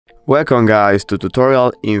Welcome guys to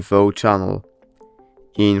tutorial info channel.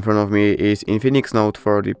 In front of me is Infinix Note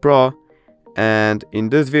 40 Pro, and in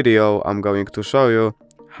this video I'm going to show you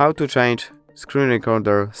how to change screen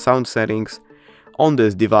recorder sound settings on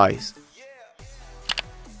this device.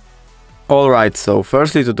 Alright, so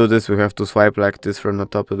firstly to do this we have to swipe like this from the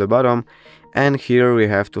top to the bottom, and here we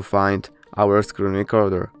have to find our screen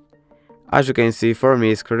recorder. As you can see, for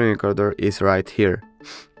me screen recorder is right here.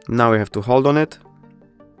 Now we have to hold on it,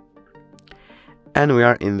 and we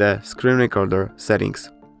are in the screen recorder settings.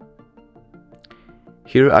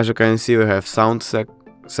 Here, as you can see, we have sound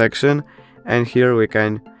section, and here we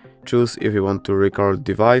can choose if we want to record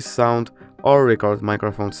device sound or record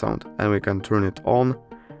microphone sound, and we can turn it on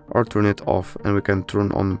or turn it off, and we can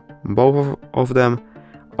turn on both of them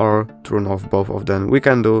or turn off both of them. We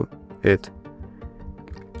can do it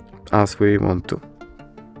as we want to.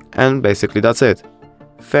 And basically that's it.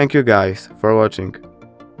 Thank you guys for watching.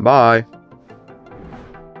 Bye!